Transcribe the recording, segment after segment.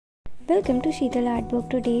Welcome to Sheetal Artbook.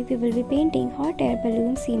 Today we will be painting hot air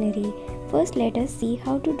balloon scenery. First let us see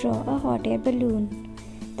how to draw a hot air balloon.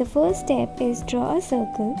 The first step is draw a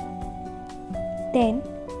circle. Then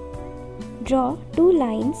draw two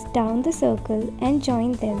lines down the circle and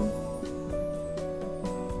join them.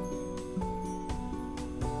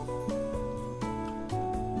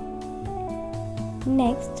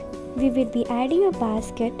 Next, we will be adding a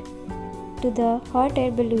basket to the hot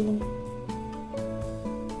air balloon.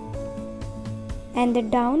 And the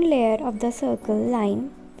down layer of the circle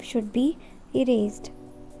line should be erased.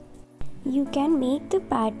 You can make the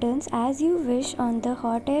patterns as you wish on the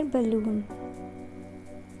hot air balloon.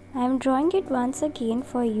 I am drawing it once again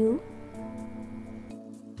for you.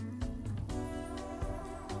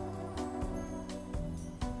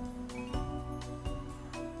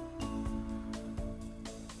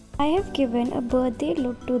 I have given a birthday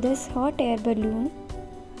look to this hot air balloon.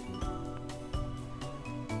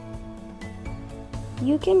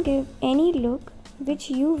 You can give any look which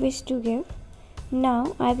you wish to give.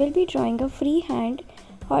 Now I will be drawing a freehand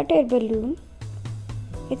hot air balloon.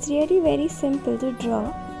 It's really very simple to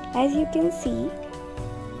draw, as you can see.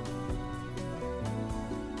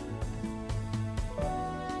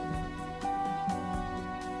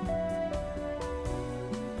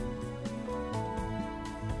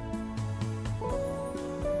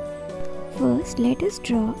 First, let us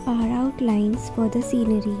draw our outlines for the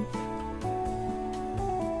scenery.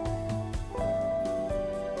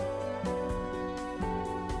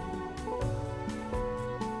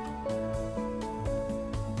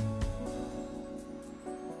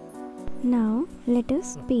 Now let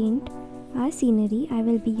us paint our scenery. I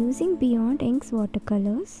will be using Beyond Inks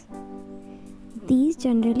watercolors. These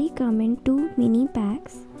generally come in two mini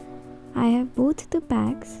packs. I have both the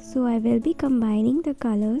packs, so I will be combining the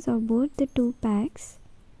colors of both the two packs.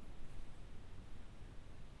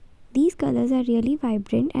 These colors are really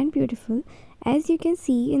vibrant and beautiful, as you can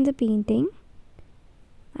see in the painting.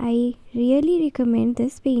 I really recommend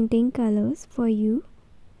this painting colors for you.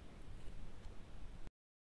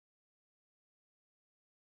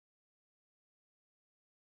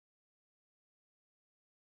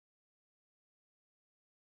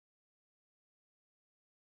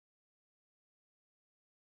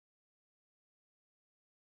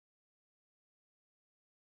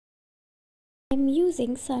 I am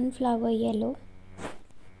using sunflower yellow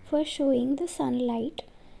for showing the sunlight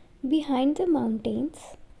behind the mountains.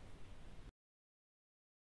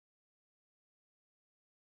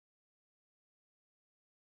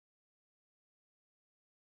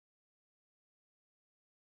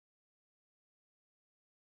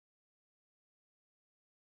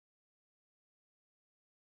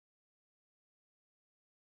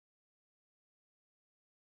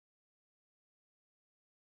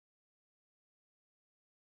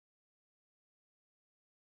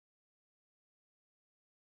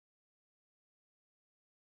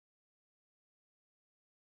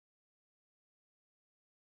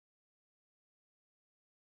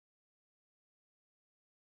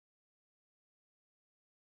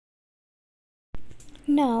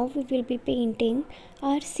 Now we will be painting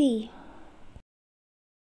our sea.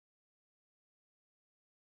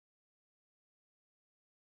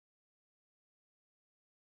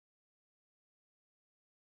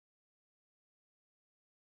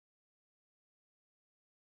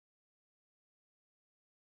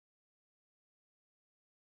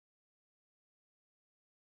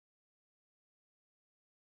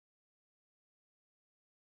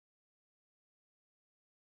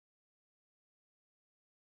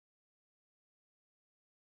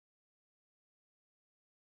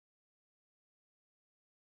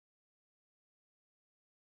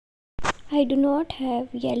 I do not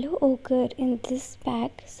have yellow ochre in this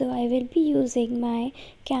pack, so I will be using my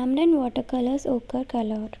Camden Watercolors ochre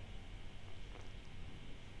color.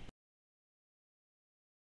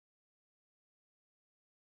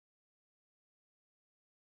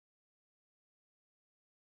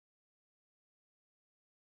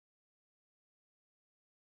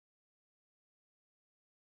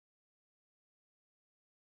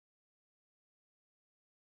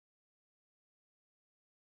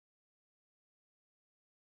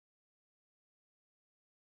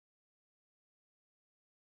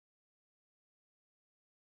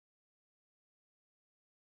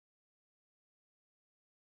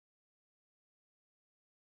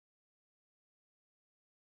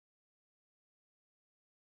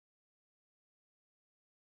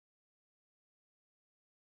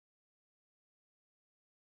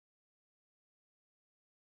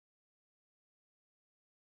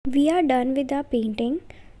 We are done with our painting.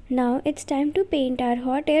 Now it's time to paint our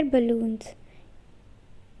hot air balloons.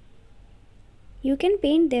 You can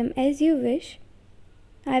paint them as you wish.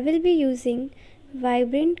 I will be using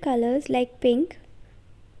vibrant colors like pink,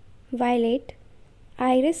 violet,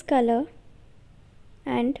 iris color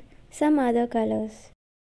and some other colors.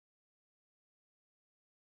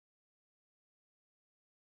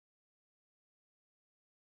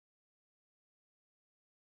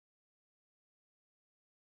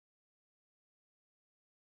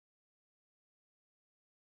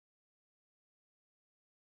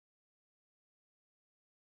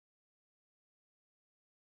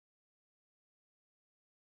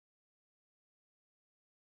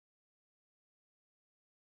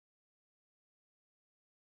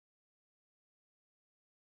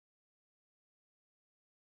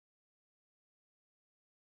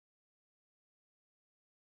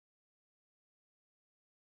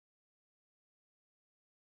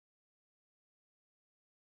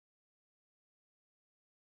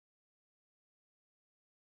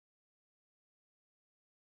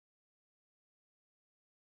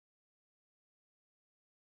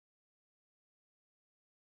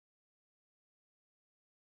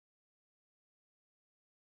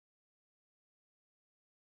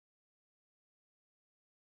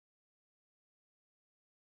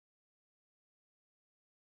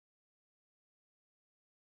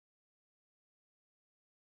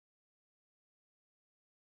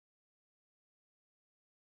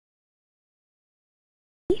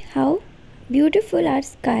 How beautiful our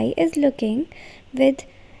sky is looking with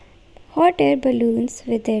hot air balloons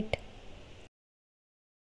with it.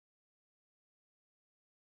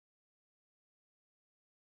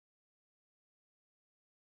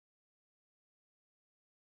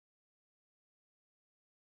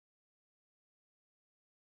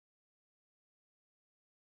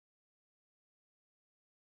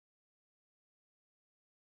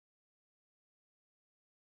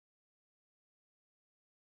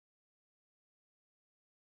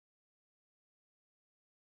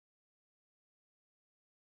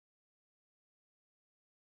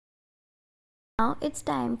 Now it's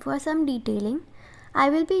time for some detailing. I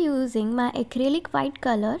will be using my acrylic white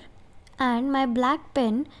color and my black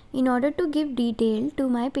pen in order to give detail to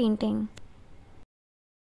my painting.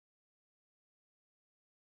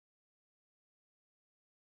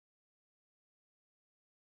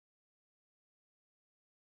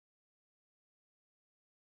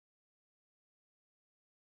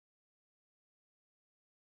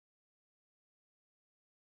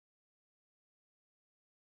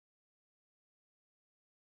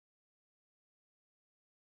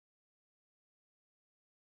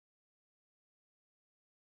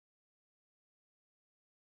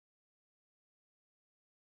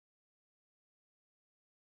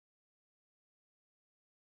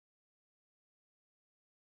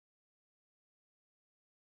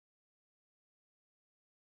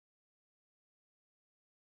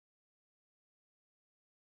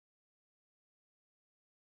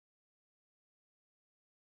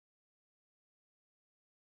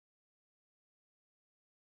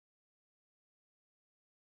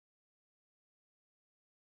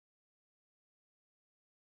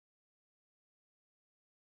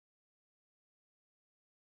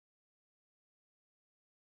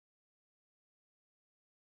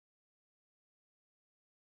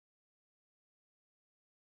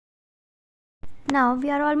 Now we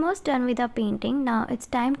are almost done with our painting. Now it's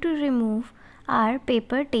time to remove our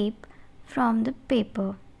paper tape from the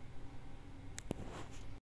paper.